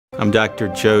I'm Dr.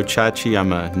 Joe Ciacci.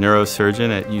 I'm a neurosurgeon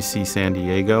at UC San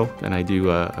Diego, and I do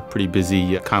a pretty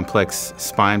busy, complex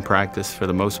spine practice for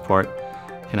the most part.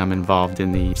 And I'm involved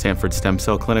in the Sanford Stem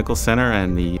Cell Clinical Center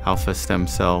and the Alpha Stem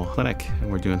Cell Clinic,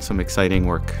 and we're doing some exciting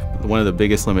work. One of the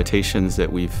biggest limitations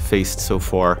that we've faced so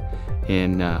far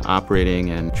in operating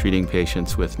and treating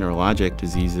patients with neurologic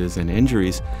diseases and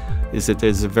injuries is that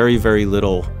there's a very, very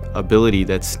little ability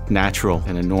that's natural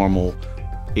in a normal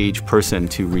age person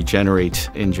to regenerate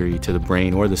injury to the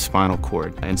brain or the spinal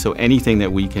cord. And so anything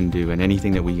that we can do and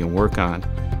anything that we can work on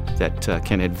that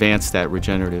can advance that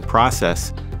regenerative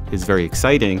process is very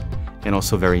exciting and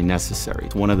also very necessary.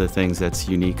 One of the things that's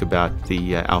unique about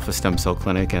the Alpha Stem Cell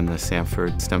Clinic and the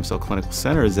Sanford Stem Cell Clinical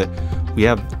Center is that we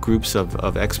have groups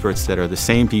of experts that are the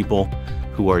same people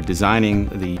who are designing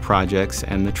the projects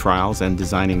and the trials and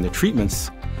designing the treatments,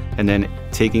 and then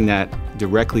taking that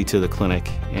directly to the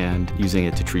clinic and using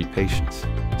it to treat patients.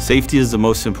 Safety is the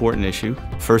most important issue.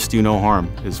 First, do no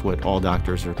harm is what all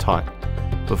doctors are taught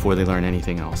before they learn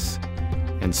anything else.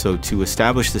 And so to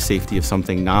establish the safety of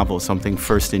something novel, something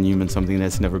first in human, something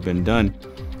that's never been done,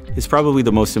 is probably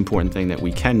the most important thing that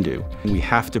we can do. We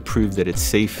have to prove that it's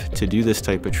safe to do this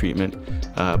type of treatment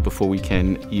before we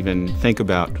can even think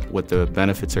about what the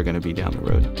benefits are going to be down the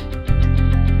road.